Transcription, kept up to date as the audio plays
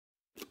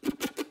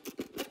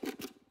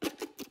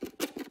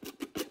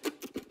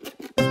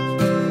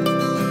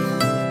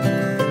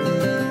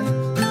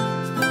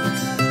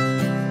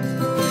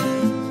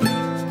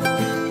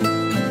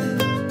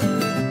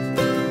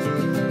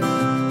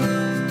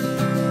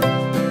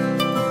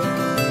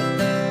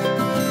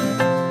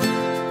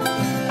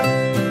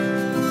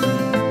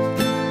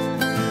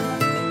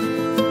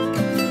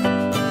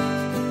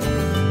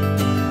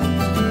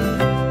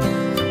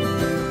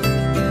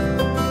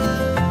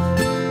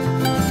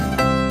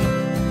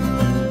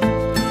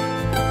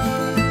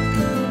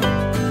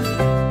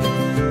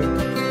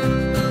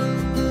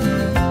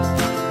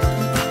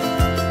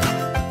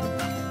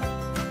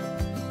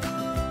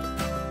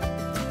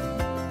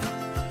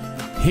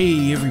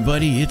Hey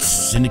everybody, it's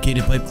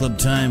Syndicated Pipe Club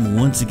time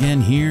once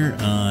again here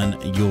on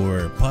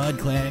your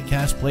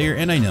podcast player,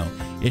 and I know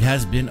it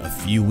has been a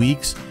few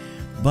weeks,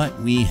 but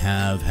we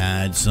have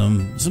had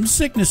some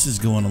sicknesses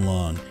going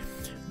along,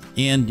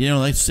 and you know,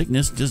 like,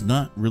 sickness does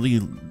not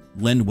really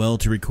lend well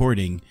to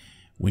recording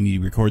when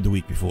you record the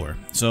week before.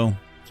 So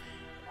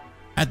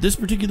at this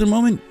particular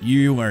moment,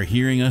 you are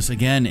hearing us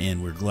again,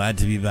 and we're glad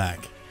to be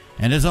back.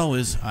 And as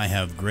always, I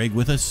have Greg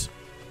with us.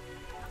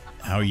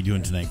 How are you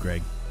doing tonight,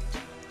 Greg?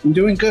 I'm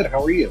doing good.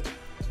 How are you?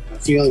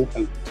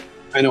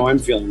 I know I'm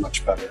feeling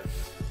much better.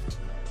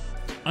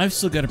 I've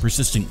still got a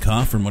persistent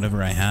cough from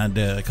whatever I had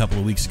a couple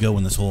of weeks ago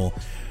when this whole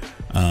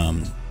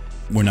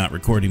we're not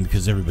recording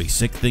because everybody's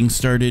sick thing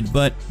started.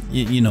 But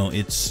you know,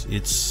 it's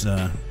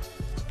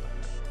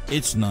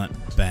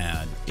not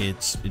bad.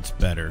 It's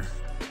better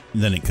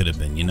than it could have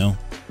been. You know?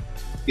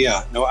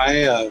 Yeah. No,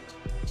 I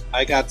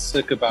got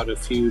sick about a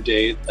few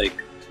days, like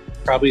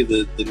probably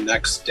the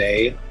next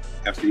day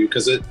after you,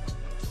 because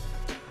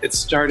it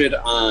started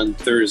on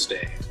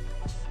Thursday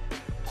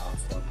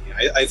for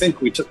me. I think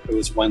it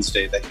was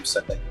Wednesday that you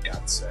said that you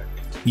got sick.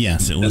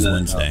 Yes, it was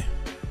Wednesday.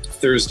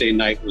 Thursday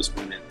night was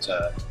when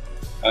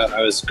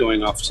I was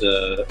going off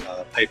to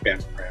pipe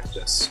band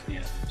practice,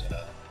 and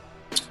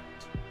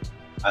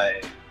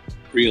I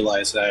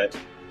realized that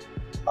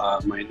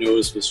my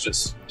nose was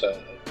just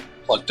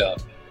plugged up,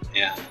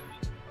 and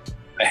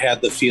I had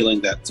the feeling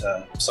that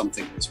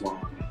something was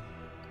wrong.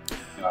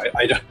 You know,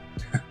 I don't.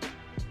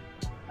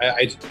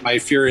 My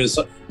fear is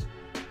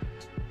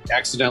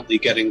accidentally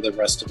getting the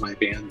rest of my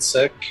band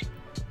sick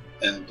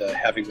and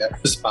having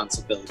that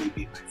responsibility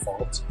be my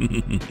fault.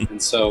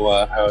 And so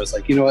I was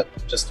like, you know what,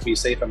 just to be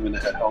safe, I'm going to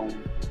head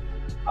home,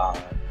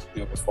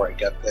 before I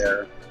get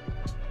there.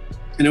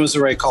 And it was the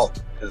right call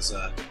because,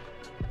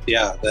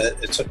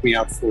 it took me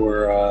out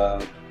for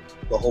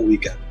the whole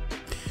weekend.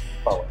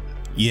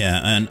 Yeah,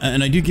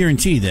 and I do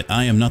guarantee that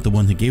I am not the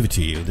one that gave it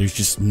to you. There's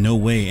just no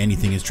way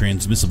anything is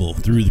transmissible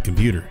through the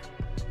computer.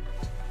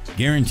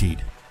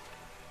 Guaranteed.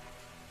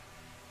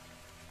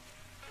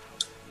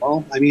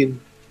 Well, I mean,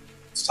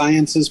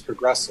 science is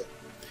progressive.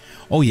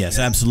 Oh, yes,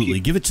 absolutely.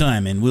 Give it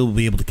time, and we'll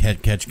be able to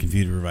catch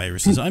computer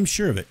viruses. I'm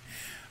sure of it.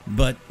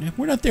 But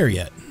we're not there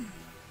yet.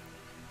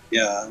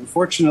 Yeah,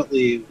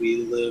 unfortunately, we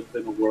live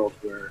in a world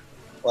where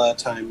a lot of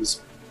times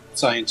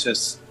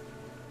scientists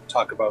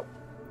talk about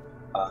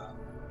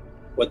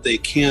what they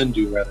can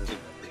do rather than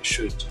what they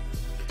should do.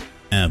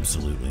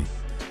 Absolutely.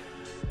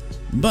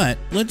 But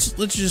let's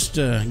just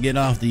get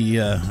off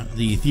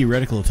the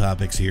theoretical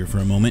topics here for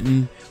a moment.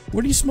 And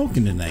what are you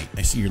smoking tonight?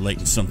 I see you're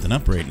lighting something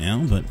up right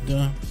now, but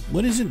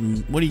what is it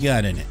and what do you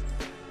got in it?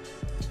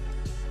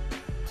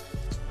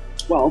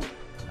 Well,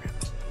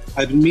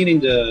 I've been meaning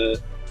to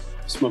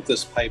smoke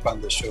this pipe on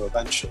the show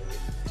eventually,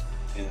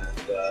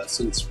 and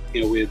since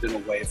we had been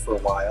away for a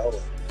while,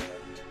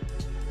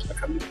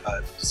 and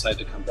I decided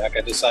to come back.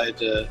 I decided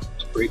to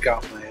break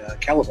out my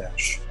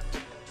calabash.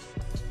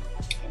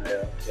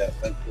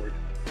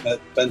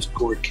 Bent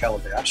gourd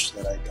calabash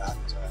that I got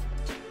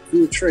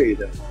through a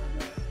trade on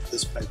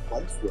this pipe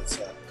life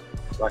with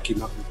Rocky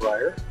Mountain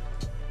Briar,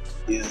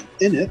 and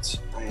in it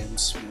I am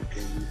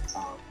smoking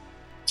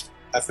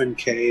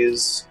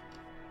FNK's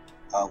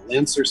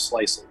Lancer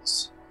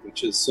Slices,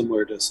 which is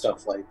similar to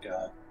stuff like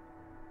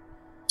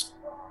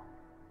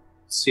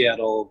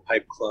Seattle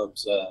Pipe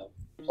Club's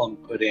Plum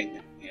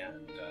Pudding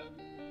and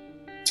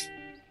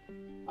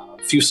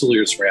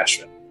Fusilier's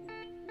Ration.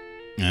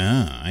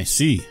 Ah, I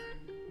see.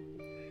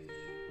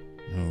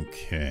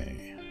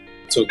 Okay.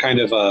 So kind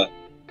of a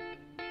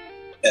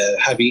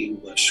heavy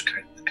English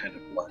kind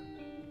of blend.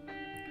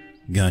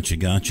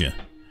 Gotcha.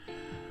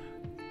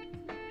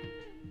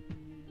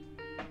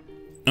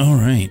 All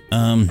right.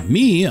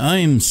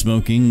 I'm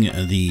smoking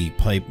the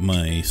pipe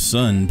my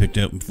son picked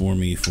up for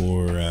me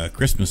for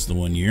Christmas the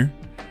one year.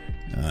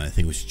 I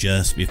think it was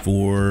just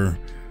before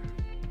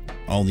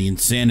all the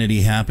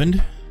insanity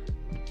happened.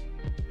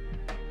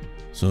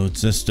 So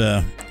it's just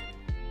a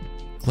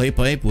clay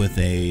pipe with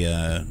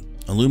a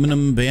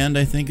aluminum band,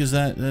 I think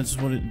that's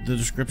what the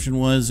description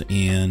was,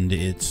 and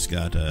it's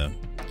got a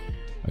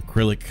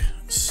acrylic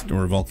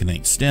or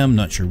vulcanite stem,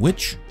 not sure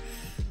which.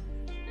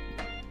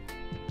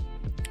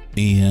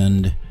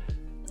 And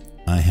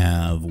I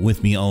have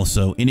with me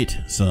also in it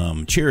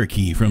some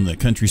Cherokee from the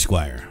Country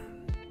Squire.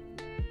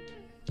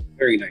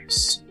 Very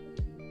nice.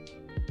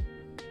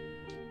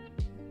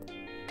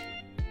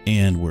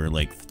 And we're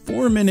like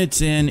 4 minutes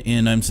in,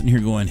 and I'm sitting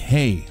here going,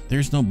 hey,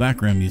 there's no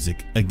background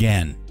music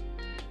again.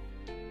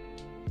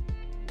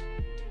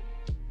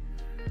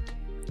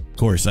 Of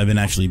course, I've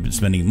been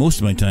spending most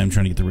of my time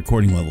trying to get the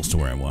recording levels to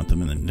where I want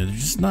them, and they're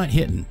just not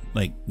hitting.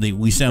 Like,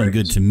 we sound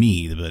good to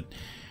me,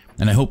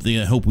 and I hope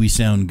we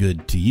sound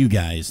good to you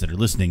guys that are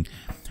listening,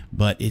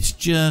 but it's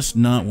just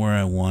not where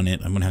I want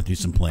it. I'm gonna have to do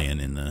some playing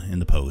in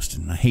the post,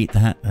 and I hate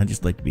that. I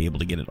just like to be able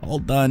to get it all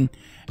done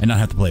and not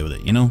have to play with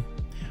it, you know?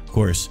 Of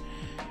course,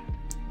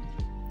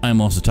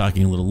 I'm also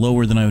talking a little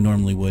lower than I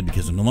normally would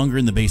because I'm no longer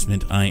in the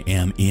basement. I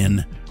am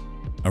in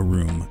a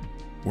room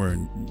where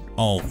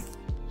all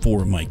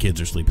 4 of my kids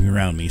are sleeping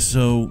around me.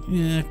 So,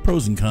 yeah,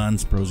 pros and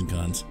cons, pros and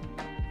cons.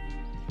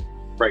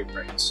 Right.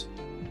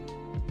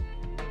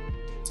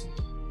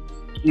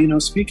 You know,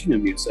 speaking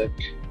of music,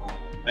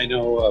 I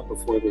know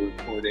before the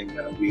recording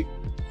we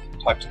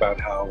talked about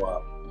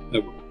how,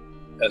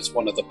 as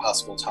one of the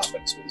possible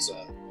topics was,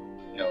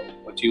 you know,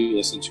 what do you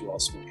listen to while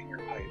smoking your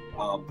pipe?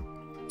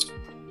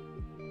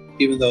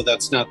 Even though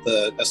that's not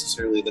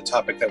necessarily the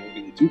topic that we're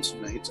going to do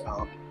tonight,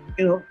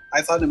 you know,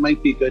 I thought it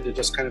might be good to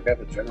just kind of have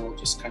a general,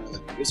 just kind of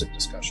like music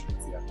discussion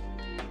with you.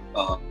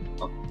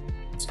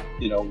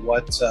 You know,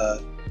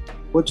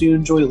 what do you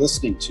enjoy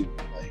listening to?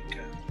 Like,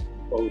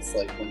 both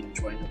like when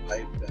enjoying a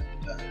pipe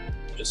and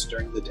just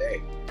during the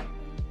day.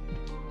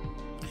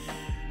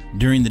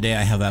 During the day,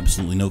 I have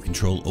absolutely no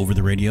control over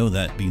the radio.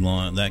 That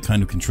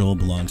kind of control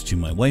belongs to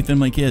my wife and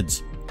my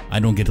kids. I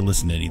don't get to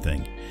listen to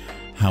anything.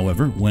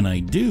 However, when I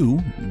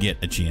do get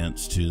a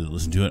chance to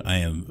listen to it, I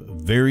am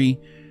very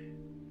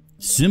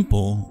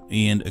simple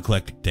and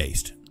eclectic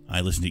taste.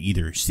 I listen to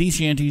either sea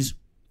shanties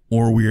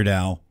or Weird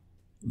Al.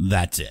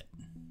 That's it.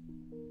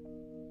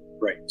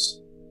 Right.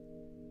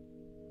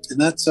 And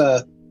that's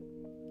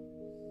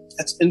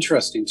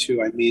interesting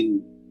too. I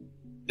mean,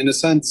 in a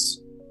sense,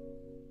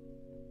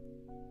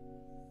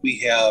 we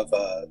have,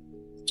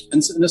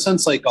 in a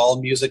sense, like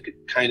all music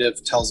kind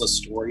of tells a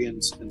story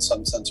in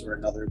some sense or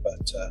another,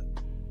 but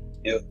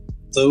you know,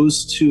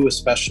 those two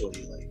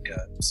especially, like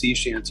sea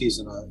shanties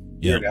and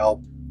Weird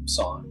Al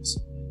songs,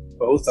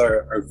 both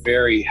are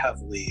very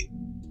heavily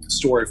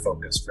story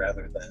focused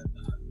rather than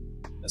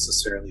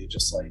necessarily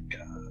just like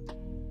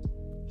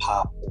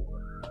pop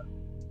or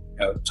you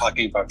know,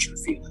 talking about your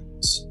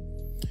feelings.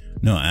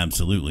 No,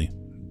 absolutely.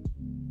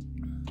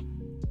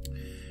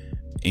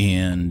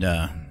 And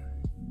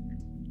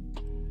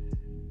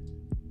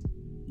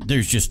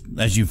there's just,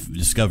 as you've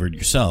discovered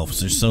yourself,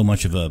 there's so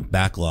much of a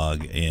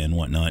backlog and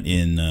whatnot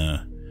in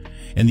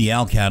the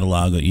Al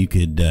catalog that you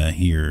could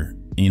hear,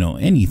 you know,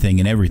 anything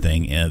and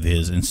everything of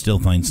his and still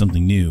find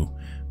something new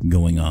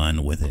going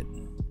on with it.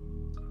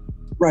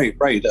 Right.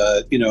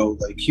 You know,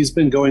 like he's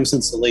been going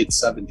since the late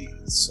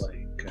 70s,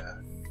 like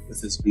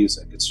with his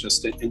music. It's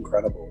just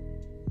incredible.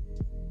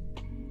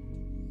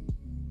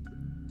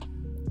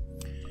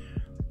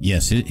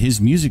 Yes,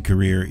 his music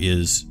career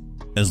is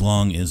as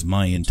long as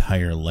my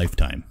entire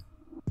lifetime.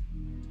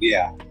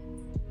 Yeah.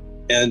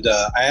 And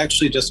I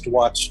actually just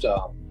watched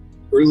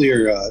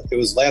earlier, it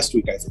was last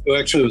week, I think.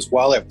 Actually, it was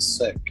while I was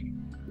sick.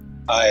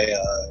 I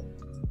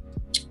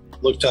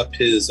looked up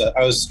his,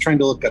 I was trying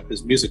to look up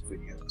his music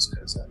videos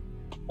because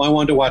I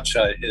wanted to watch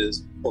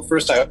his, well,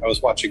 first I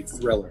was watching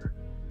Thriller.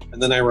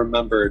 And then I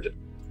remembered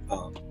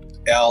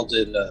Al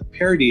did a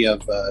parody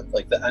of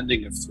like the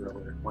ending of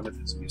Thriller in one of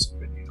his music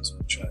videos,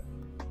 which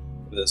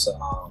was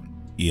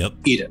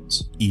Eat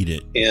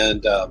It.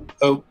 And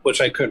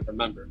which I couldn't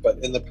remember. But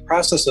in the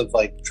process of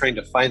like trying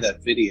to find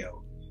that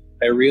video,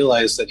 I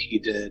realized that he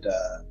did.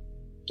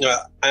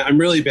 I'm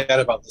really bad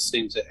about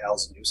listening to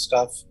Al's new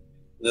stuff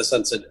in the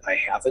sense that I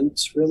haven't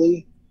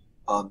really,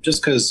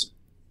 just because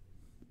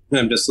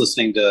I'm just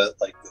listening to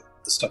like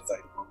the stuff that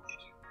I normally do.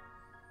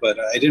 But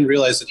I didn't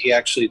realize that he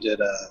actually did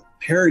a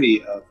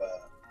parody of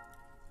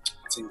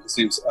I think his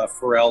name's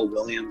Pharrell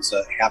Williams'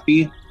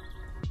 Happy,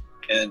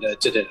 and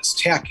did it as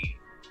Tacky.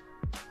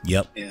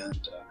 Yep.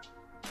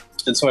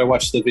 And so I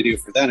watched the video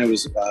for that. And it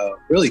was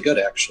really good,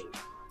 actually.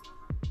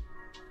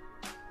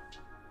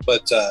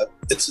 But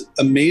it's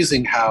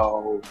amazing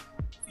how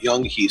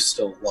young he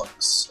still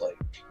looks, like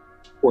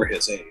for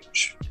his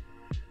age.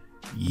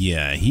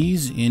 Yeah,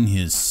 he's in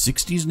his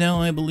 60s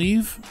now, I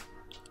believe.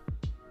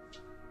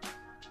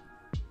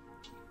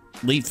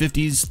 Late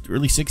 50s,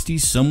 early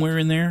 60s, somewhere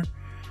in there.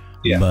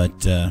 Yeah.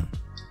 But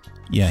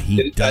yeah,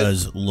 he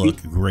does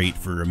look great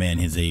for a man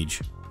his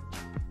age.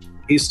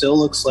 He still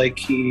looks like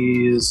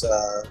he's,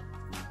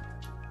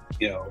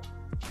 you know,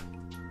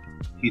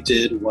 he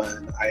did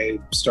when I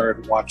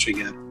started watching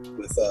it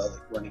with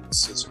like Running with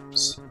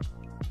Scissors.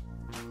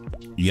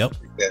 Yep.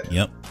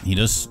 Yep.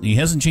 He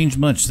hasn't changed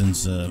much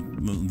since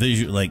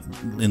visual, like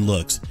in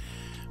looks,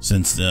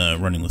 since the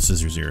Running with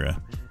Scissors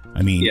era.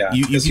 I mean, yeah,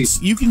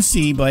 you can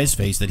see by his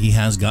face that he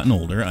has gotten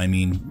older. I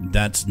mean,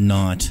 that's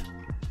not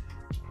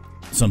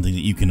something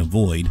that you can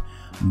avoid,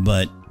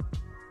 but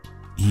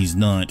he's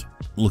not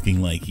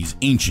looking like he's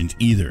ancient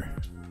either.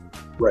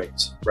 Right.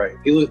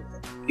 He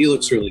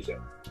looks really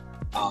good.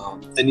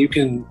 And you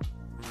can,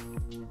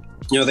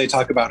 you know, they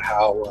talk about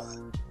how,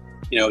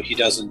 you know, he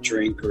doesn't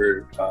drink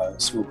or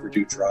smoke or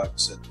do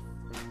drugs. And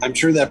I'm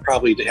sure that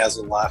probably has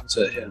a lot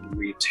to him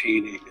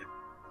retaining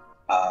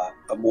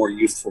a more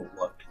youthful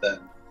look than,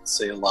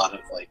 say, a lot of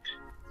like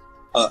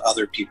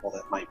other people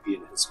that might be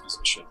in his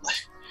position,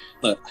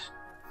 like,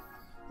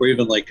 or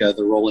even like the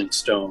Rolling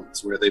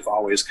Stones, where they've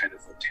always kind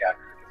of looked haggard.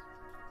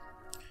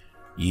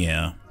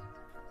 Yeah.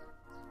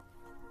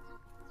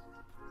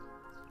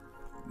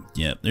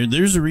 Yeah,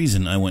 there's a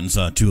reason I went and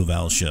saw 2 of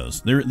Al's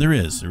shows. There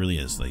really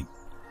is. Like,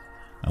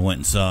 I went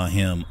and saw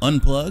him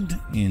Unplugged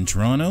in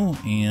Toronto,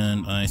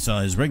 and I saw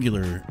his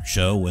regular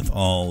show with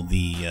all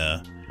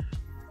the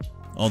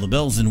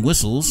bells and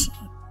whistles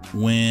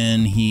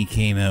when he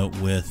came out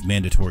with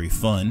Mandatory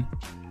Fun,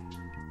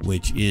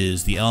 which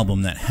is the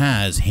album that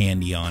has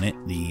Handy on it,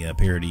 the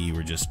parody you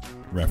were just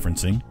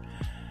referencing,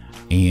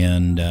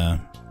 and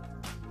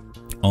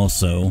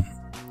also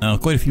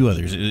quite a few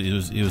others.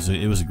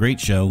 It was a great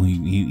show.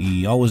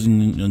 He always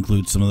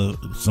includes some of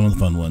the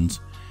fun ones.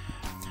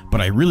 But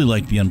I really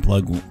liked the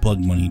unplugged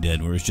one he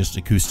did, where it's just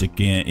acoustic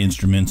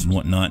instruments and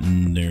whatnot,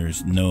 and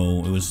it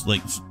was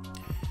like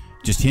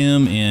just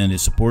him and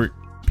his support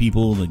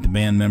people, like the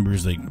band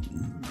members, like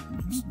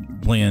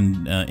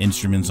playing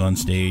instruments on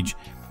stage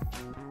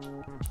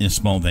in a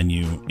small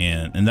venue,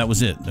 and that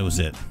was it. That was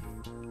it.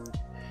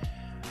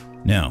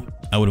 Now,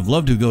 I would have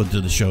loved to gone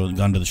to the show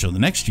the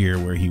next year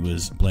where he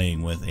was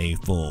playing with a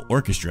full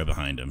orchestra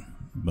behind him,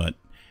 but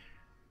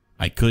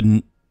I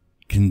couldn't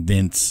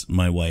convince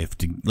my wife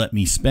to let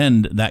me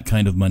spend that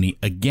kind of money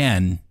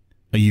again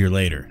a year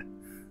later.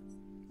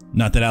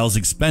 Not that Al's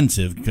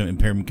expensive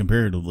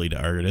comparatively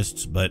to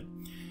artists, but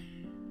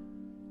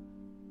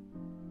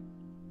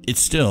it's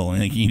still,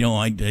 like,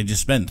 I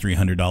just spent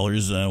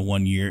 $300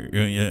 one year,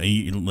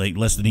 like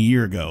less than a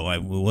year ago. I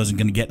wasn't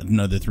going to get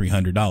another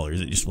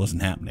 $300. It just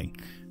wasn't happening.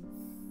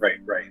 Right.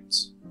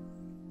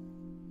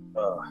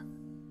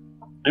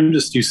 I'm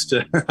just used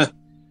to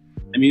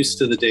I'm used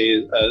to the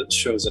day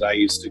shows that I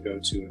used to go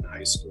to in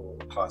high school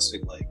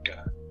costing like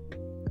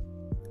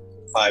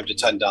 $5 to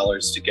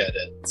 $10 to get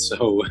it.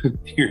 So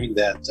hearing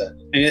that,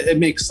 it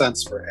makes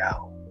sense for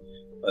Al,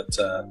 but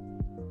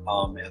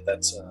oh man,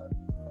 that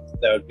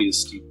would be a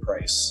steep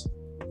price.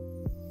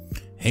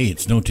 Hey,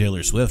 it's no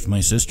Taylor Swift. My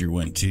sister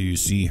went to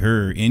see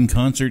her in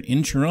concert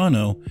in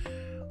Toronto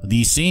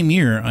the same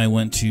year I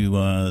went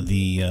to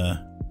the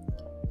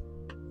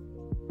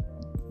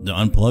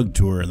Unplugged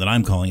tour that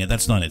I'm calling it.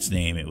 That's not its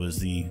name. It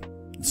was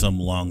some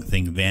long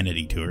thing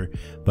vanity tour.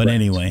 But right.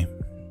 Anyway,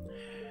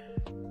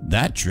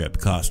 that trip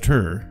cost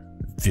her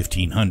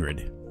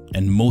 $1,500,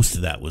 and most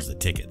of that was the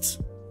tickets.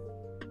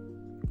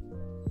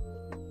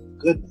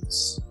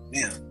 Goodness,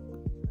 man,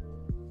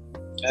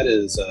 that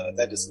is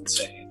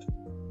insane.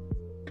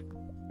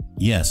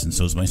 Yes, and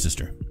so is my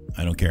sister.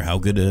 I don't care how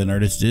good an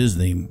artist is;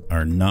 they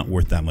are not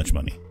worth that much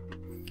money.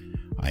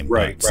 I'm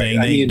not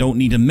saying they don't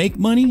need to make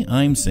money.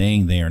 I'm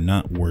saying they are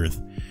not worth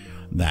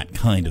that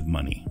kind of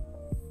money.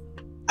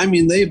 I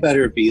mean, they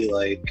better be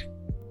like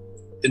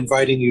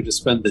inviting you to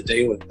spend the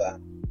day with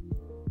them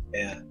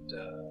and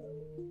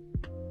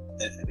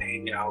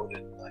hang out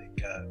and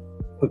like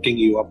hooking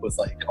you up with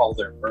like all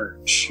their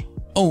merch.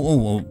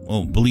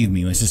 Oh! Believe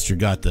me, my sister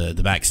got the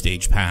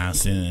backstage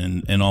pass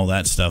and all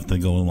that stuff that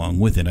go along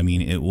with it. I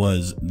mean, it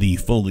was the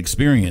full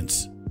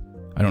experience.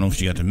 I don't know if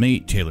she got to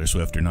meet Taylor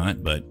Swift or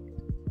not, but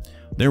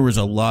there was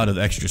a lot of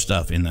extra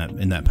stuff in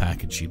that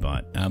package she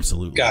bought.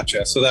 Absolutely.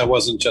 Gotcha. So that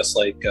wasn't just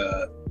like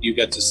you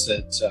get to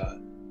sit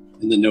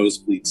in the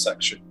nosebleed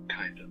section,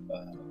 kind of.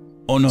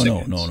 Oh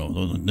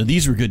no!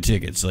 These were good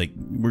tickets. Like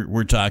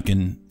we're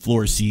talking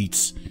floor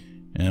seats,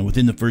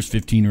 within the first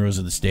 15 rows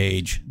of the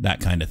stage, that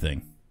kind of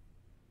thing.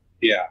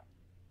 Yeah.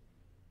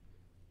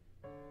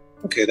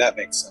 Okay, that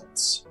makes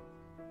sense.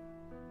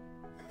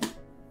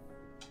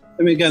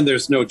 I mean, again,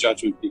 there's no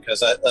judgment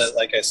because,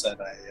 like I said,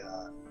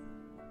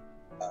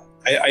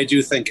 I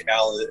do think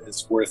Al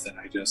is worth it.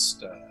 I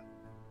just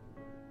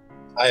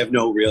I have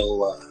no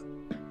real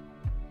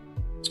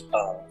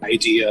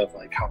idea of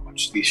like how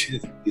much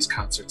these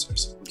concerts are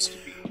supposed to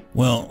be.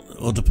 Well,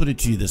 to put it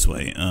to you this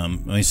way,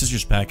 my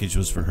sister's package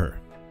was for her.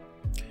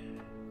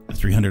 The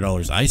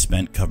 $300 I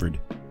spent covered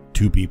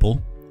 2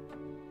 people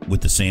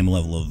with the same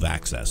level of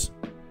access.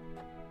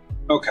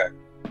 Okay,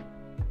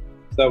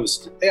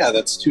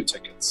 that's 2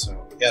 tickets.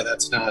 So yeah,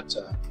 that's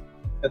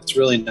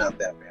really not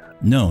that bad.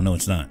 No,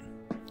 it's not.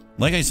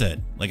 Like I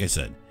said,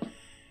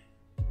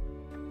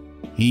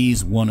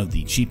 he's one of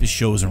the cheapest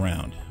shows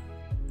around,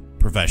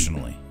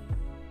 professionally.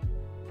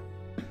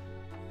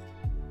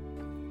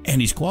 And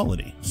he's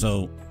quality,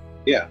 so...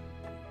 Yeah.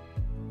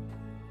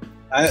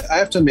 I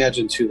have to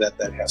imagine, too,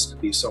 that has to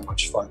be so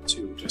much fun,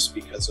 too, just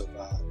because of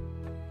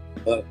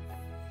the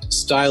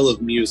style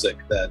of music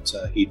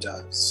that he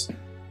does.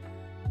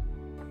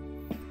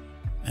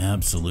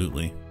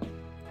 Absolutely.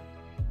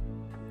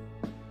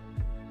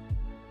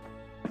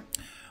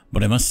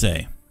 But I must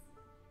say,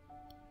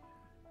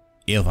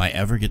 if I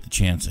ever get the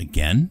chance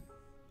again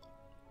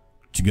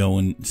to go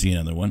and see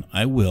another one,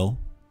 I will.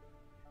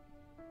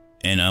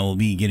 And I will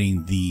be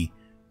getting the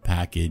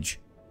package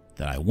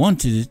that I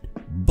wanted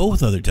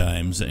both other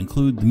times that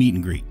include the meet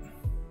and greet.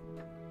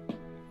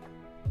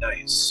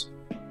 Nice.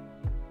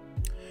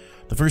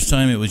 The first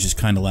time it was just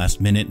kind of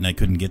last minute and I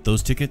couldn't get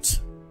those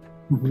tickets.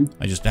 Mm-hmm.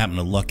 I just happened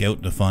to luck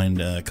out to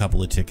find a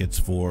couple of tickets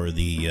for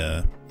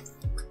the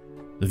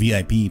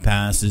VIP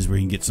passes where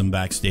you can get some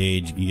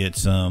backstage, you can get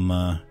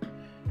some,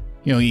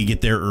 you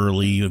get there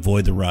early, you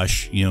avoid the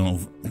rush,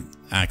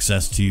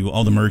 access to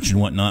all the merch and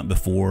whatnot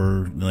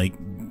before, like,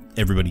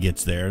 everybody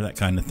gets there, that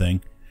kind of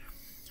thing.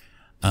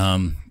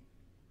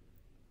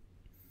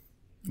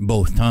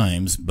 Both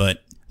times,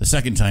 but the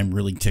second time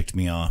really ticked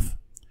me off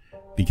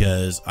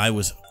because I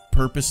was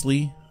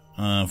purposely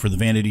for the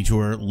Vanity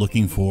Tour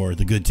looking for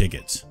the good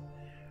tickets.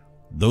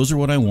 Those are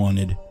what I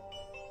wanted.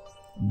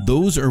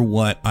 Those are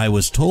what I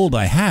was told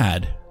I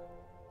had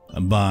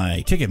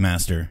by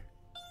Ticketmaster.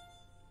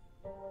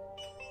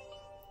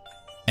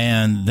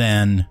 And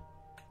then,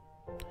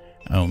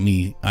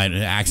 I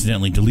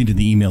accidentally deleted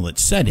the email that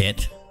said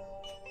it.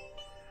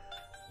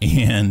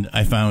 And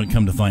I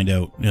come to find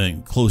out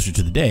closer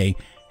to the day,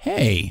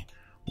 hey,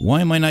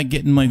 why am I not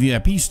getting my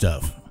VIP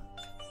stuff?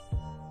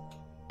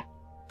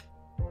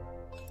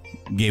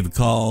 Gave a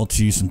call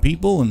to some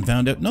people and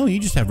found out, no, you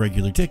just have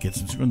regular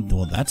tickets.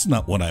 Well, that's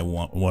not what I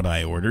want. What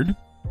I ordered.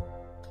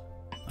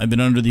 I've been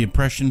under the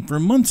impression for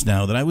months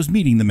now that I was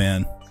meeting the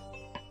man.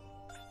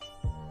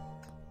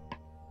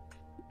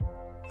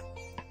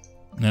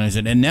 And I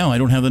said, and now I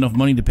don't have enough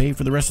money to pay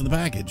for the rest of the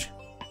package.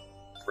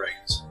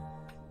 Right.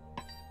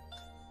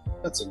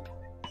 That's annoying.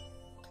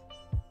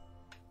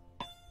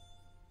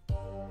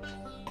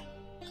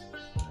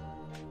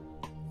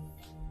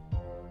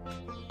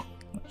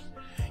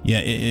 Yeah,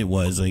 it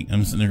was. Like,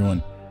 I'm sitting there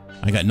going,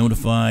 I got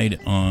notified.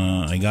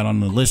 I got on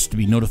the list to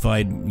be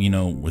notified. You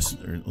know, was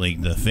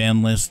like the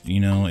fan list. You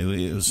know,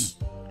 it was.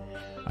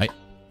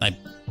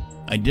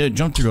 I did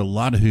jump through a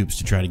lot of hoops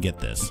to try to get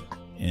this,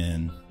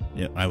 and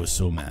I was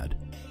so mad.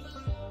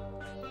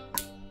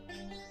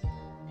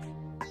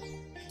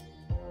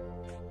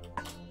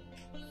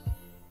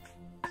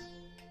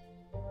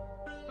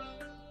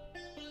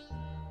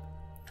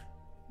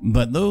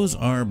 But those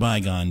are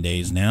bygone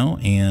days now,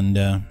 and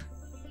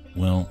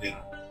well, yeah.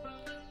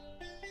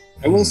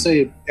 I will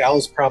say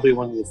Al's probably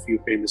one of the few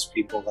famous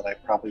people that I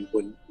probably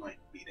wouldn't mind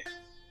meeting.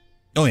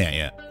 Oh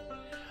yeah.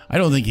 I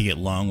don't think you get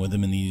long with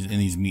him in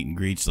these meet and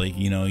greets. Like,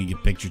 you know, you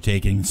get picture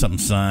taken, something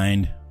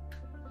signed,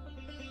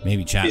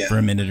 maybe chat for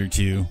a minute or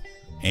two,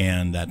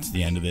 and that's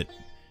the end of it.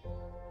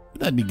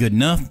 But that'd be good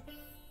enough.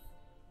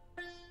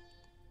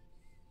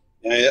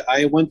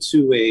 I went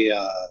to a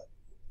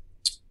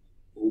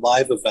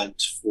live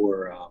event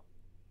for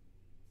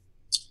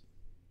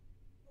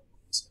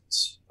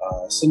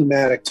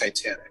Cinematic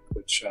Titanic,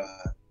 which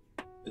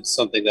is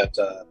something that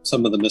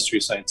some of the Mystery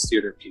Science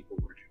Theater people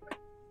were doing.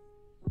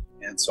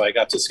 And so I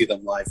got to see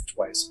them live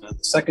twice. And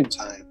the second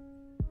time,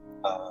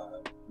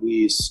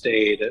 we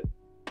stayed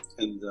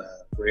and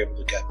were able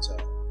to get,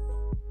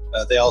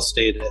 they all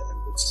stayed and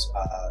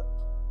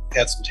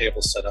had some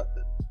tables set up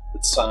and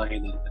would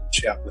sign and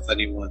chat with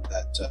anyone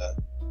that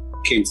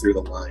came through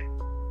the line.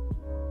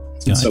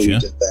 And so we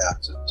did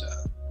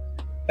that.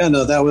 And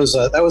that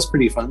was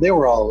pretty fun. They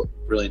were all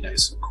really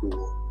nice and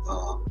cool.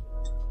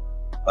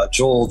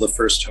 Joel, the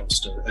first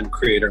host and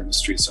creator of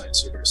Mystery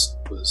Science Theater,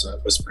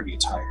 was pretty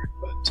tired,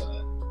 but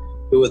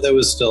that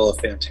was still a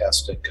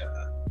fantastic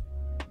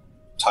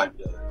time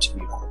to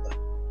meet all of them.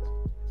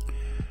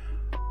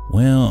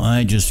 Well,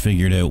 I just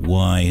figured out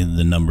why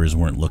the numbers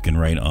weren't looking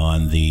right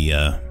on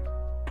the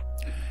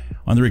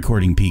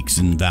recording peaks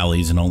and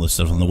valleys and all this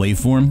stuff on the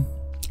waveform.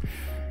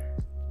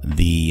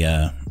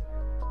 The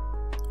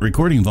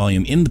recording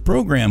volume in the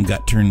program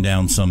got turned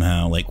down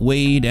somehow, like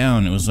way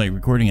down. It was like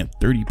recording at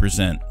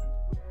 30%.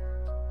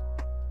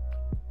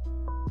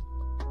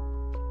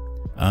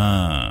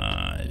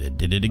 It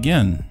did it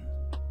again.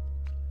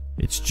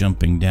 It's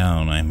jumping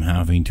down. I'm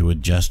having to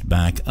adjust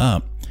back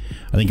up.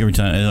 I think every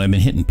time I've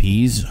been hitting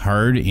P's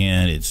hard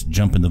and it's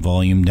jumping the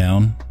volume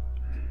down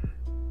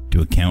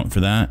to account for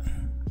that.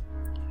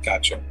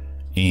 Gotcha.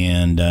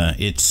 And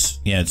it's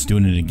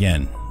doing it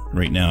again.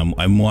 Right now,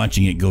 I'm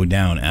watching it go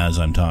down as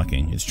I'm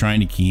talking. It's trying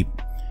to keep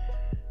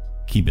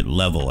it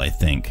level, I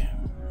think.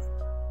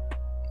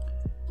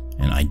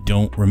 And I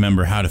don't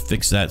remember how to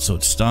fix that so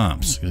it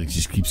stops. It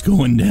just keeps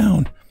going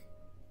down.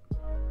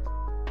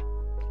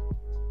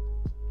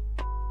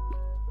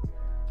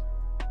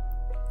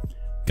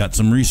 Got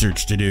some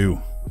research to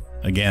do.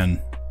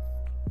 Again.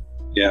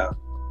 Yeah.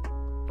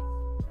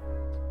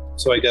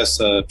 So I guess,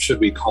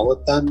 should we call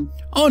it then?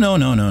 Oh, no.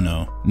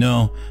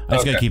 No, I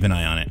just gotta keep an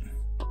eye on it.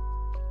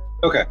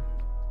 Okay.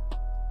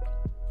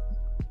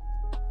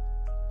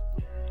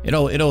 It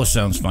all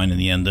sounds fine in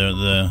the end.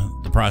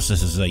 The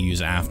processes I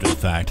use after the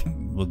fact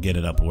will get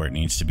it up where it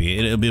needs to be.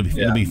 It'll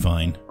be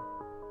fine.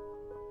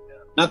 Yeah.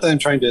 Not that I'm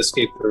trying to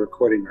escape the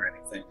recording or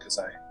anything, because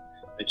I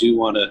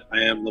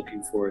am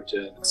looking forward to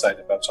and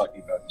excited about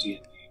talking about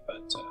D&D,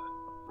 but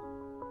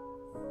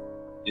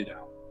you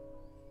know,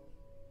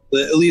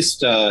 at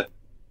least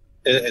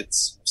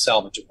it's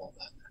salvageable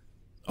then.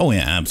 Oh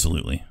yeah,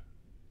 absolutely.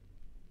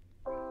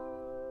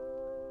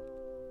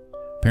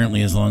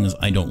 Apparently, as long as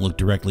I don't look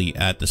directly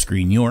at the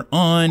screen you're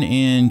on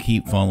and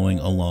keep following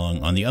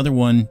along on the other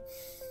one,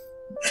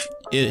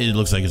 it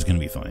looks like it's going to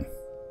be fine.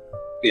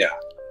 Yeah.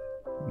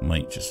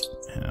 Might just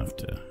have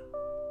to...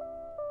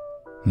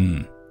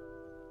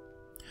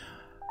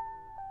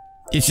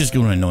 It's just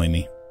going to annoy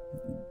me.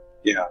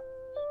 Yeah.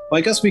 Well,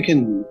 I guess we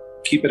can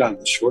keep it on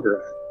the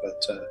shorter end,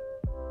 but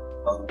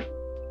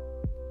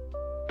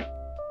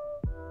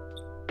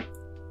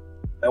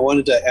I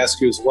wanted to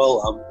ask you as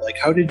well, like,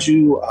 how did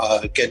you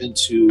get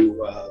into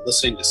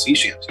listening to sea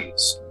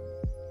shanties?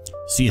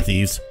 Sea of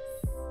Thieves.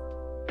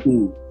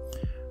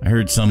 I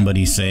heard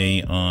somebody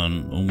say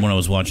when I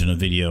was watching a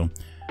video,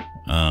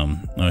 I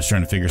was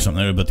trying to figure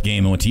something out about the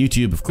game. I went to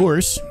YouTube, of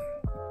course,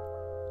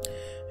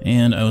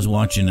 and I was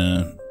watching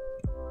a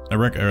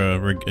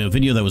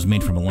video that was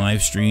made from a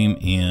live stream,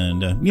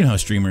 and you know how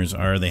streamers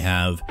are. They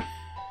have,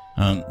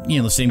 you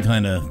know, the same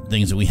kind of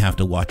things that we have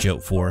to watch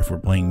out for if we're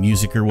playing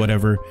music or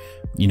whatever,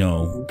 you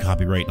know,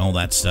 copyright and all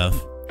that stuff.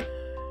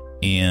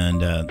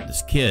 And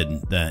this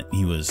kid that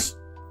he was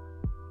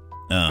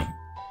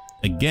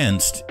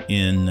against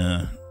in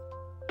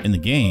the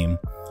game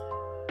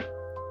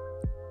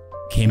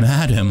came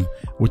at him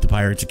with the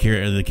Pirates of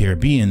the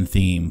Caribbean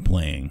theme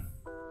playing.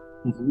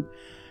 Mm-hmm.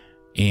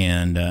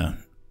 And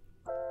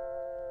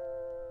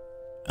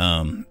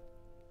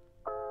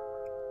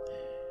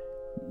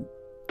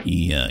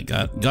he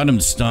got him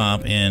to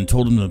stop and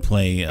told him to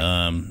play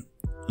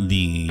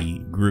the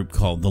group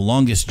called the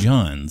Longest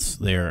Johns.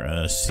 They're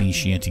a sea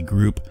shanty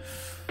group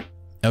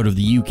out of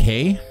the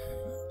UK,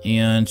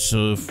 and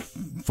so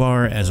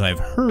far as I've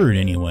heard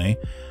anyway,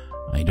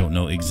 I don't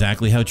know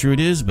exactly how true it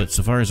is, but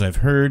so far as I've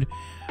heard,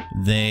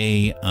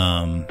 they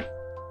don't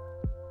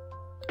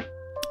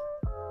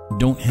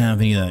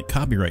have any of that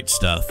copyright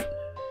stuff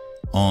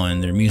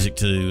on their music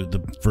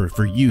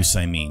for use.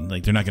 I mean,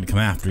 like, they're not going to come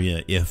after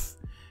you if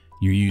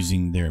you're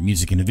using their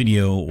music in a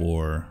video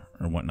or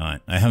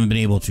whatnot. I haven't been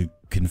able to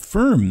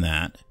confirm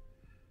that.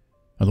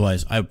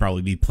 Otherwise, I would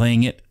probably be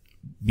playing it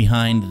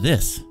behind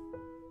this.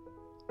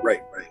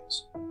 Right.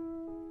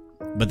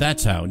 But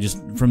that's how, just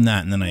from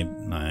that, and then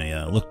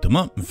I looked them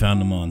up and found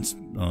them on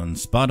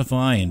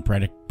Spotify and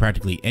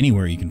practically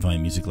anywhere you can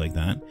find music like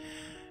that,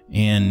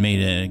 and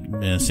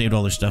made saved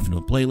all their stuff into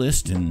a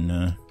playlist,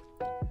 and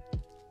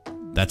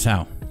that's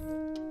how.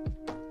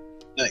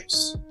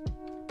 Nice.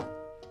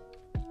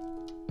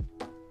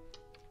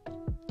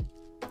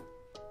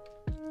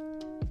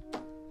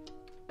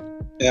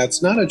 Yeah,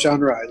 it's not a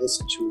genre I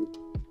listen to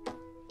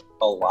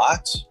a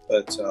lot,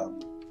 but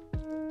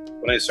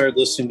when I started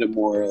listening to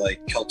more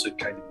like Celtic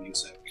kind of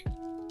music,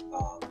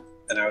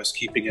 and I was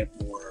keeping it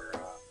more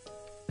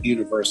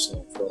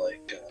universal for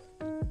like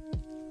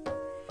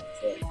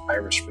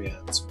Irish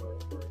bands or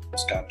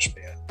Scottish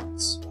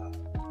bands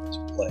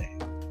to play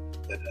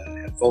that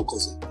had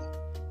vocals in them,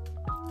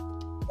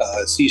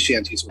 sea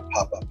shanties would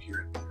pop up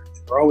here and there.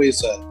 They were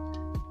always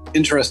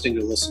interesting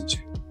to listen to.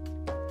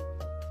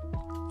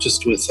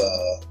 Just with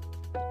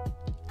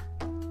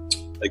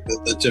like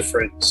the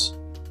different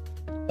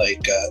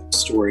like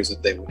stories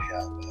that they would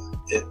have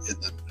in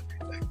them and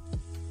everything.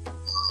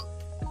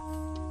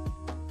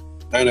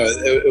 I know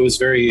it was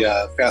very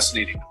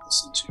fascinating to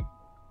listen to.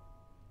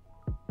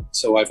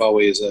 So I've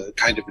always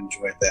kind of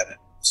enjoyed that.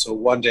 So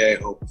one day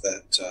I hope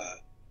that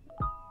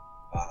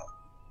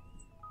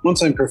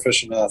once I'm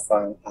proficient enough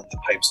on the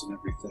pipes and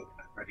everything,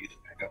 I'm ready to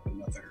pick up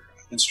another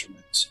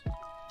instrument.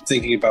 I'm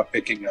thinking about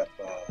picking up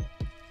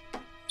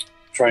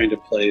trying to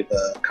play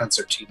the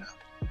concertina.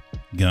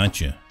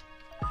 Gotcha.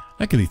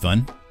 That could be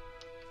fun.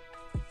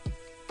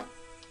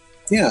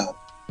 Yeah.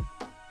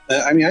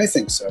 I mean, I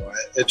think so.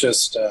 It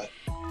just,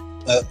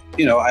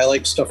 you know, I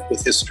like stuff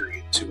with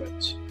history to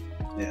it.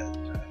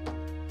 And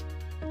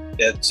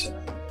it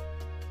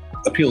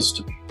appeals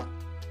to me.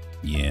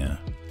 Yeah.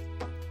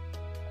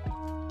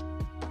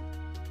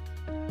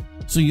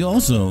 So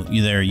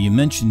you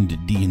mentioned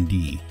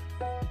D&D.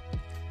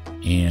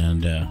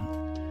 And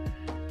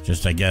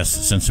just, I guess,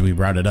 since we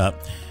brought it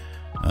up,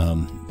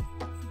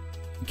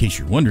 in case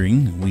you're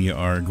wondering, we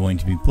are going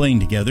to be playing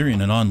together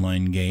in an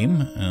online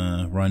game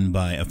run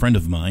by a friend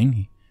of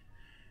mine.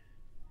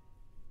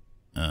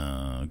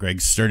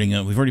 Greg's starting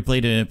up. We've already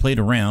played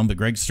a round, but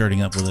Greg's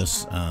starting up with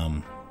us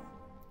on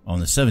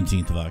the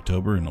 17th of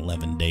October in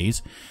 11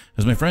 days.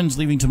 As my friend's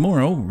leaving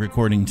tomorrow,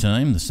 recording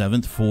time, the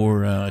 7th,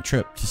 for a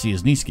trip to see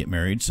his niece get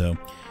married. So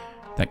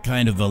that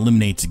kind of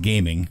eliminates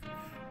gaming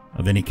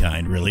of any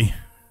kind, really.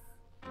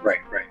 Right.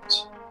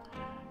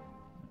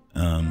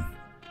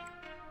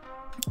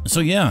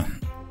 So yeah,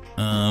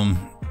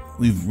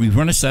 we've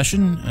run a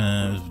session,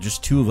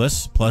 just two of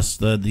us plus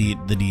the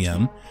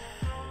DM,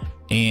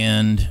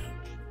 and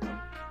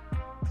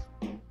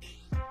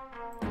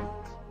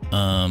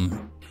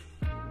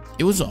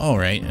it was all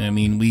right. I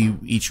mean, we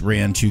each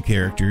ran two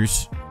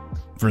characters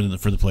for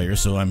the players.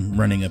 So I'm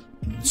running a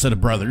set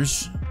of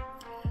brothers,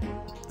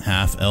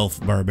 half elf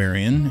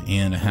barbarian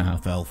and a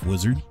half elf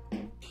wizard,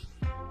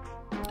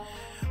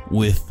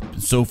 with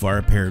so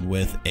far paired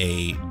with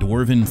a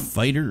dwarven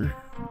fighter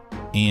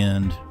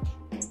and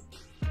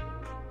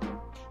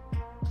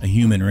a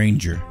human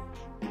ranger.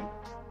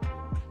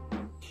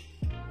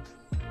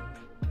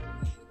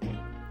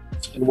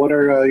 And what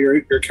are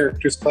your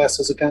characters'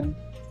 classes again?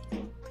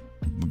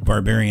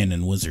 Barbarian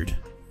and wizard.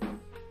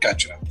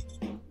 Gotcha.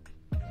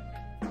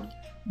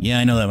 Yeah,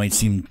 I know that might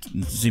seem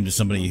to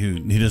somebody who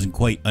doesn't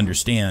quite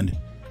understand.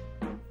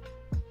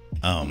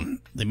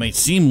 They might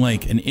seem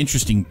like an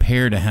interesting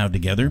pair to have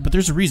together, but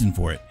there's a reason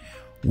for it.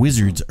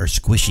 Wizards are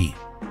squishy.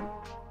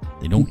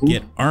 They don't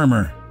get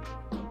armor.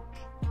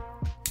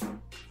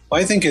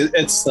 Well, I think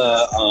it's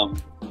the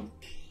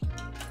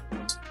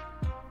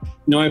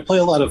No, I play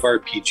a lot of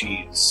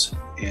RPGs,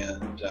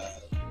 and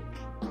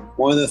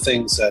one of the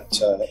things that,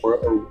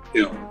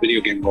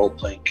 video game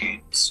role-playing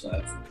games,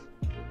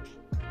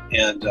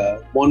 and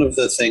one of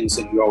the things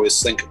that you always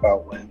think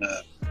about when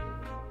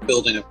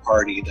building a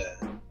party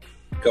to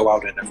go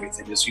out and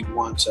everything is you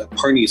want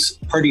party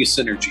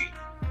synergy.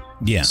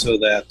 Yeah. So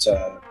that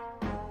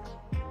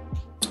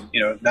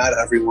not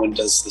everyone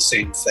does the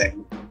same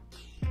thing,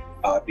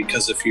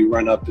 because if you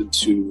run up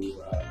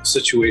into a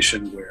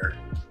situation where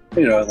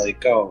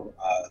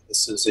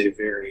this is a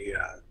very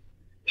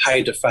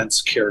high defense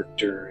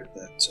character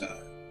that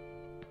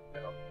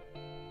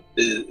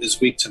is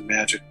weak to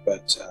magic,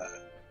 but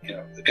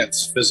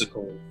against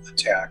physical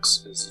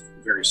attacks is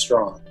very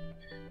strong.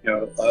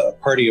 A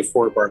party of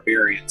 4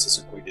 barbarians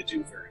isn't going to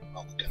do very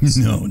well against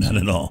No, not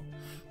at all.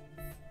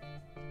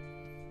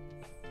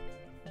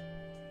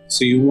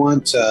 So you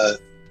want a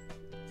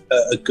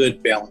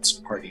good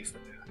balanced party for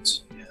that.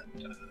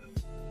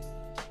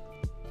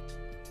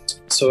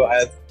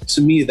 And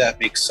to me, that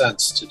makes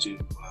sense to do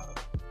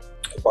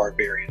a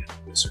barbarian and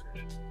a wizard,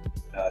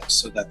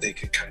 so that they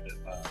can kind of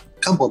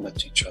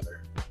complement each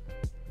other.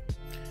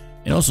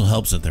 It also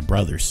helps that they're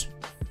brothers.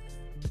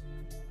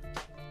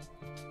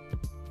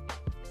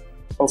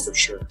 Oh, for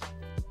sure.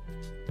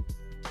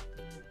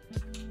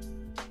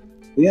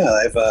 Yeah,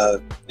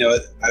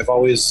 I've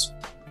always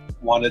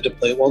wanted to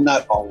play. Well,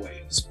 not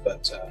always,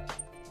 but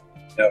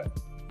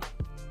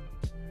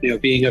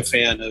being a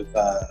fan of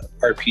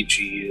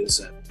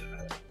RPGs and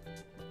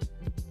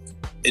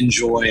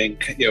enjoying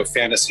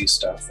fantasy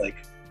stuff. Like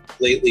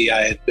lately,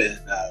 I had been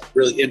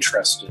really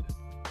interested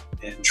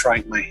in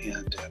trying my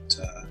hand at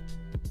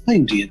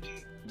playing D&D,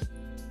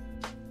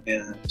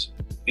 and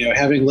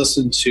having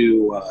listened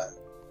to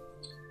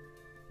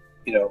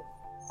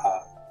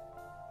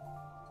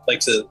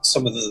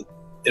some of the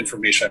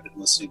information I've been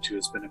listening to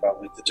has been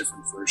about like the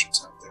different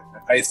versions out there.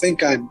 I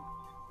think I'm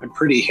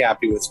pretty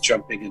happy with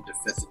jumping into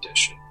 5th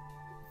edition,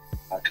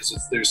 because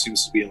there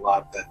seems to be a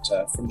lot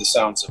that, from the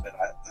sounds of it,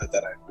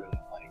 that I really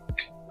like.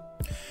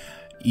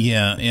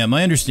 Yeah.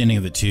 My understanding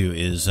of it too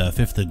is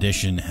 5th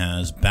edition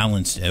has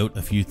balanced out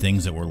a few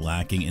things that were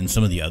lacking in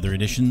some of the other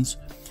editions,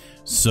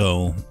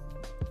 so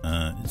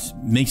it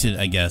makes it,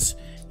 I guess,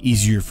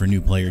 easier for a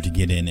new player to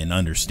get in and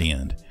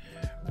understand.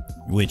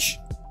 Which,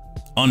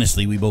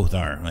 honestly, we both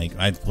are. Like,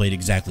 I've played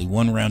exactly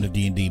 1 round of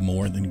D&D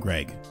more than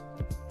Greg.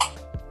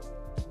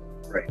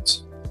 Right.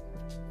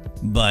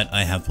 But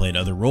I have played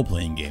other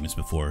role-playing games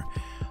before,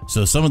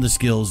 so some of the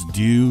skills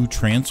do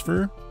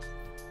transfer,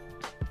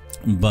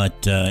 but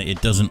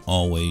it doesn't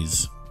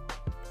always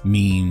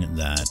mean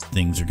that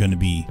things are going to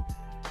be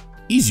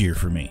easier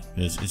for me.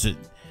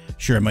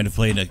 Sure, I might have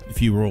played a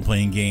few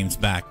role-playing games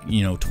back,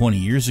 20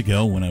 years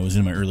ago when I was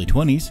in my early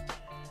 20s,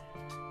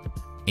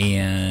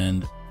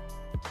 and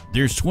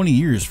there's 20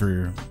 years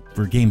for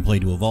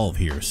gameplay to evolve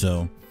here,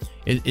 so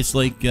it's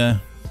like your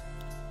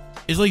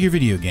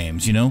video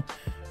games,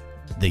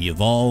 they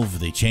evolve,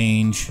 they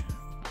change.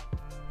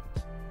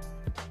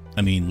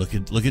 I mean, look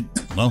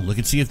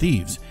at Sea of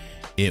Thieves.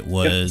 It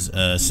was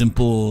a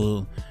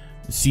simple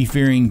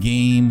seafaring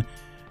game,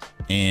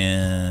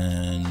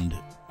 and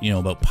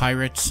about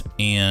pirates,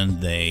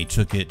 and they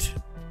took it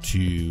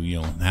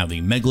to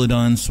having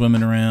megalodons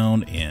swimming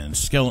around and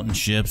skeleton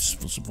ships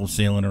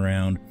sailing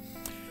around,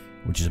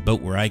 which is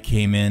about where I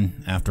came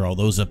in after all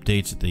those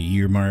updates at the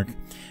year mark.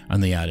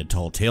 And they added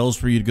Tall Tales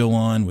for you to go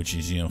on, which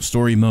is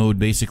story mode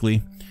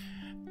basically.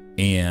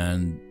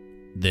 And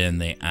then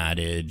they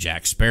added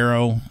Jack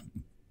Sparrow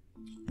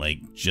like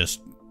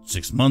just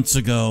 6 months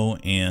ago,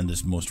 and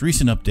this most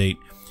recent update,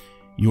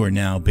 you are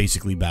now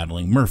basically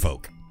battling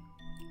merfolk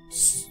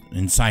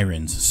and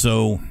sirens.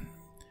 So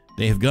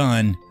they have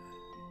gone,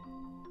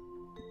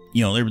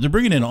 they're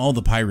bringing in all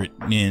the pirate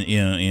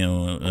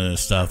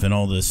stuff and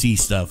all the sea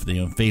stuff,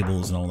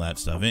 fables and all that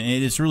stuff,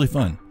 and it's really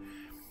fun.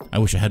 I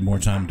wish I had more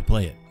time to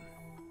play it.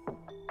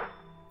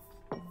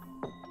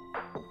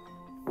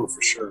 Oh,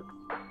 for sure.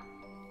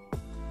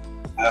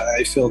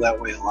 I feel that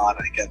way a lot.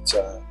 I get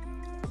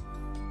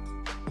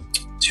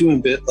too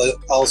ambitious.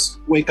 I'll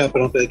wake up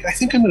and I'll be like, I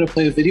think I'm going to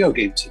play a video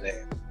game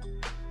today,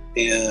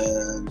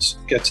 and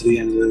get to the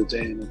end of the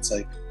day and it's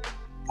like,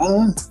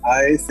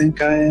 I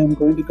think I am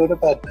going to go to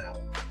bed now.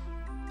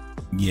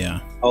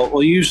 Yeah.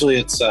 Well, usually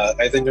it's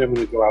I think I'm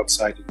going to go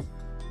outside and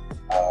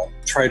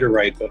try to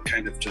write, but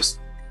kind of just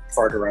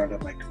fart around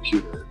on my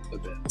computer a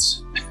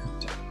bit.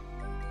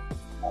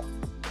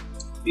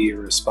 Be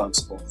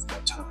irresponsible with my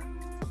time.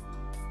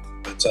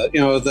 But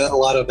a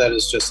lot of that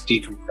is just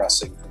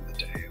decompressing from the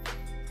day.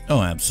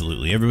 Oh,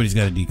 absolutely. Everybody's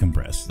got to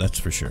decompress. That's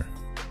for sure.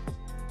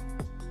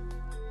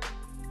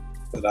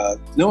 But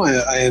no,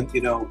 I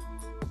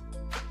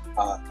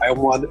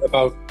want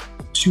about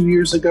 2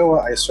 years ago,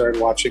 I started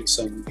watching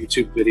some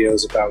YouTube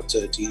videos about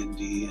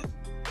D&D and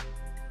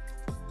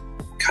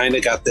kind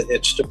of got the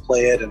itch to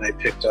play it, and I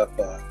picked up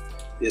the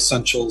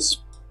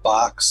Essentials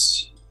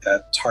box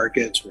at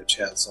Target, which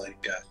has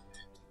like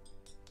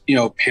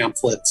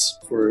pamphlets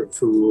for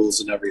rules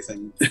and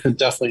everything.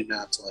 Definitely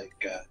not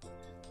like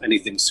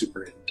anything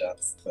super in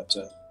depth, but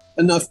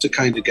enough to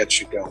kind of get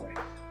you going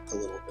a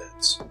little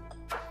bit.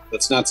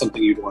 That's not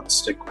something you'd want to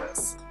stick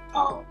with.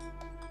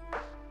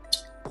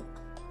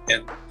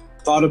 And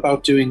thought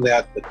about doing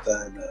that, but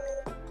then,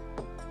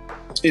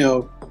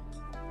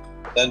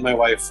 then my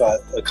wife,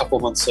 a couple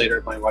months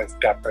later, my wife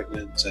got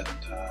pregnant, and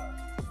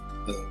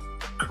the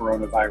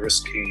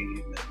coronavirus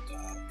came, and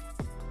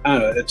I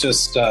don't know, it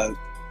just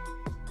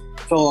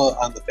fell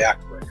on the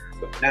back burner.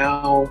 But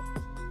now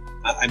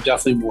I'm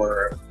definitely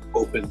more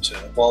open to,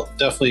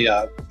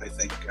 I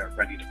think,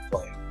 ready to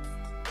play.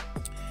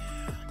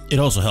 It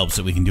also helps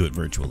that we can do it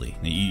virtually.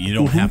 You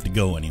don't have to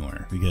go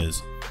anywhere,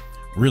 because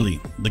really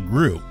the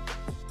group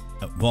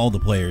of all the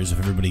players, if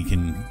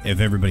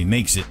everybody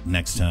makes it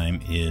next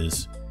time,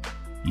 is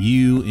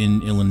you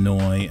in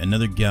Illinois,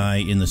 another guy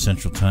in the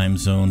Central Time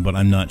Zone, but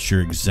I'm not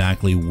sure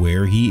exactly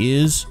where he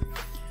is.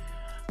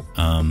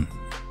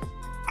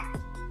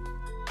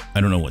 I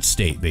don't know what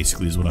state,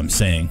 basically, is what I'm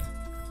saying.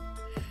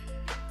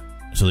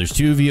 So there's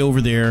 2 of you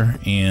over there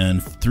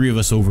and 3 of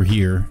us over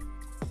here.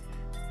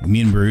 Me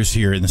and Bruce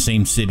here in the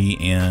same city,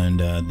 and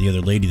the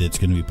other lady that's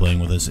going to be playing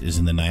with us is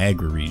in the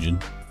Niagara region.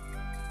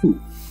 Ooh.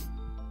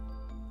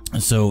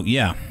 So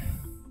yeah,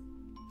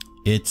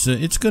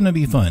 it's going to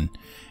be fun,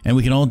 and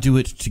we can all do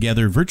it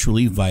together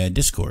virtually via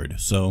Discord.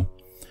 So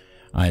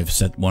I've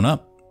set one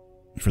up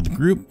for the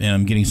group, and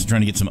I'm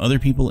trying to get some other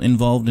people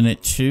involved in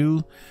it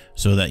too,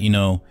 so that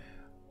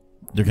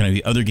there are going to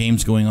be other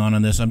games going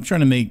on this. I'm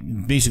trying to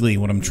basically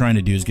what I'm trying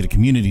to do is get a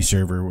community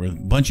server with a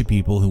bunch of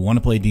people who want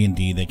to play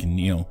D&D. They can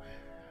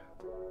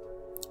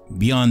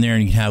be on there,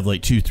 and you have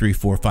like 2, 3,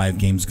 4, 5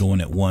 games going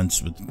at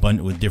once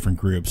with different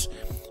groups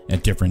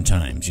at different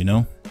times.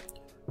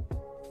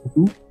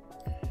 Mm-hmm.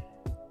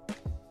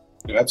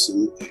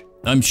 Absolutely.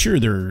 I'm sure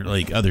there are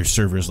like other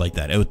servers like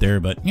that out there,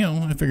 but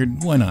I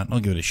figured, why not? I'll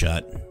give it a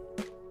shot.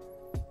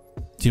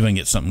 See if I can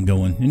get something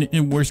going.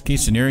 And worst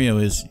case scenario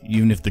is,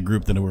 even if the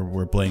group that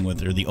we're playing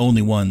with are the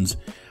only ones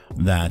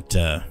that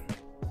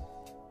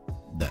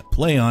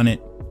play on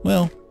it,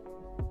 well,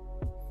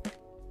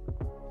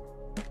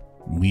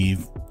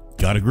 we've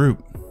got a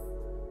group.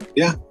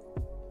 Yeah,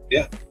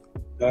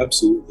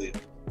 absolutely.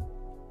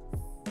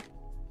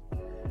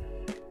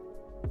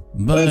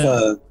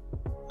 But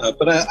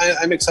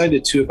I'm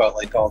excited too about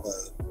like all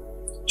the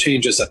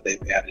changes that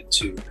they've added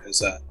too,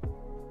 because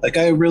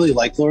I really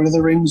like Lord of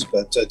the Rings,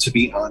 but to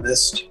be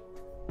honest,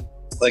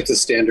 like the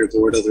standard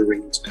Lord of the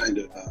Rings kind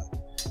of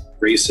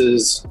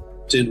races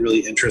didn't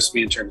really interest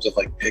me in terms of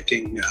like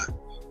picking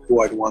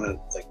who I'd want to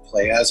like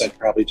play as. I'd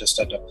probably just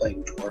end up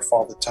playing Dwarf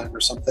all the time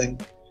or something.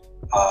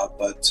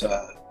 But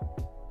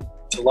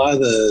a lot of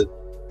the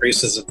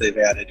races that they've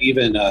added,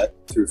 even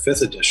through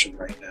 5th edition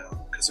right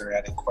now, because they're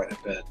adding quite a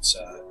bit,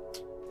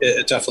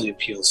 it definitely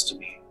appeals to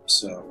me.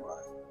 So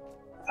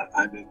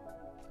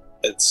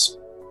it's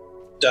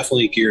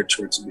definitely geared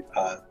towards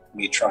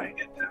me trying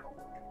it now.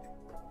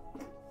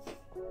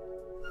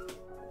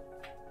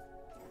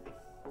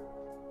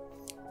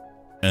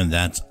 And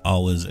that's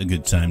always a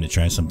good time to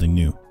try something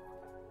new.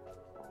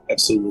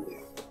 Absolutely.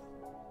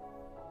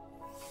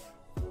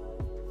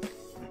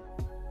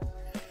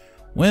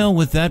 Well,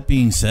 with that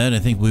being said, I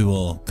think we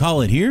will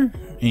call it here.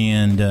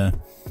 And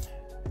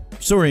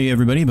sorry,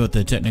 everybody, about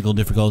the technical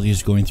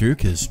difficulties going through,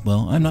 because,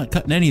 well, I'm not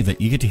cutting any of it.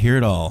 You get to hear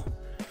it all.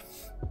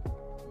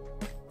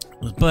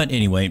 But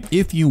anyway,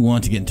 if you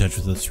want to get in touch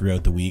with us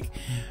throughout the week,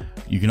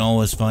 you can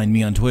always find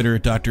me on Twitter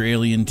at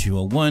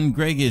DrAlien201.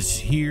 Greg is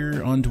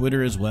here on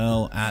Twitter as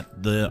well at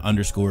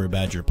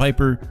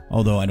 _BadgerPiper,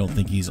 although I don't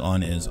think he's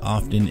on as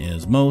often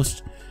as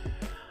most.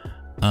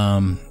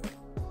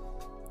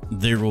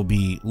 There will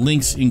be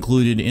links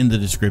included in the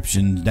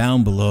description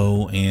down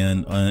below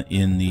and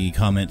in the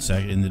comment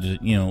section,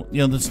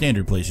 the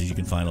standard places you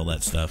can find all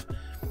that stuff,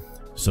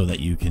 so that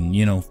you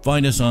can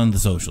find us on the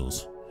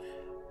socials.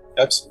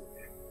 Absolutely.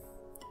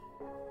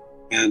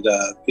 And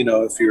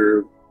if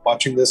you're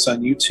watching this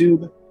on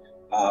YouTube,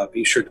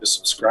 be sure to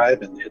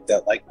subscribe and hit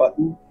that like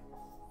button,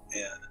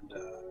 and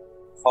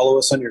follow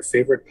us on your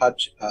favorite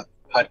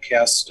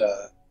podcast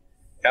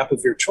app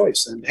of your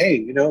choice. And hey,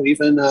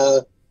 even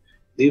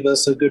leave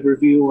us a good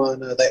review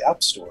on the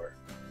App Store.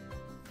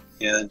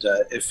 And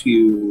if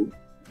you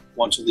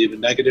want to leave a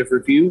negative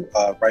review,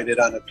 write it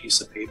on a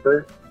piece of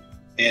paper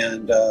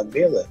and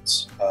mail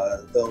it.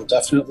 They'll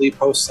definitely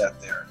post that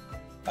there.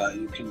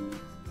 You can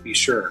be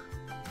sure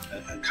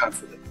and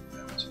confident in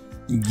that.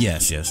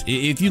 Yes.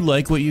 If you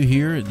like what you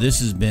hear, this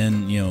has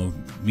been,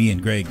 me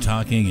and Greg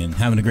talking and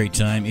having a great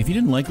time. If you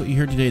didn't like what you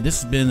heard today,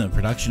 this has been a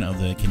production of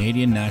the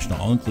Canadian National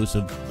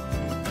All-Inclusive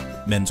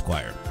Men's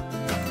Choir.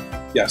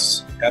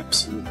 Yes,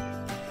 absolutely.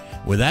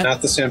 With that,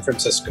 not the San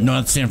Francisco.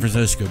 Not the San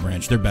Francisco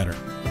branch. They're better.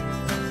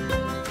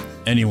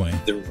 Anyway,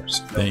 they're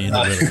worse. They're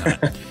not.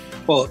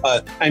 Well,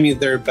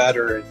 they're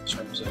better in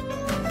terms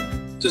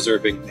of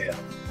deserving male.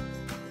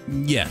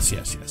 Yes.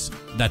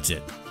 That's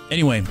it.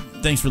 Anyway,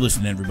 thanks for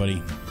listening,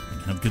 everybody.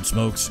 Have good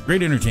smokes,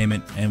 great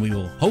entertainment, and we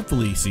will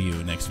hopefully see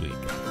you next week.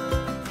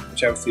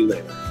 Chat with you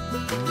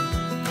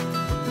later.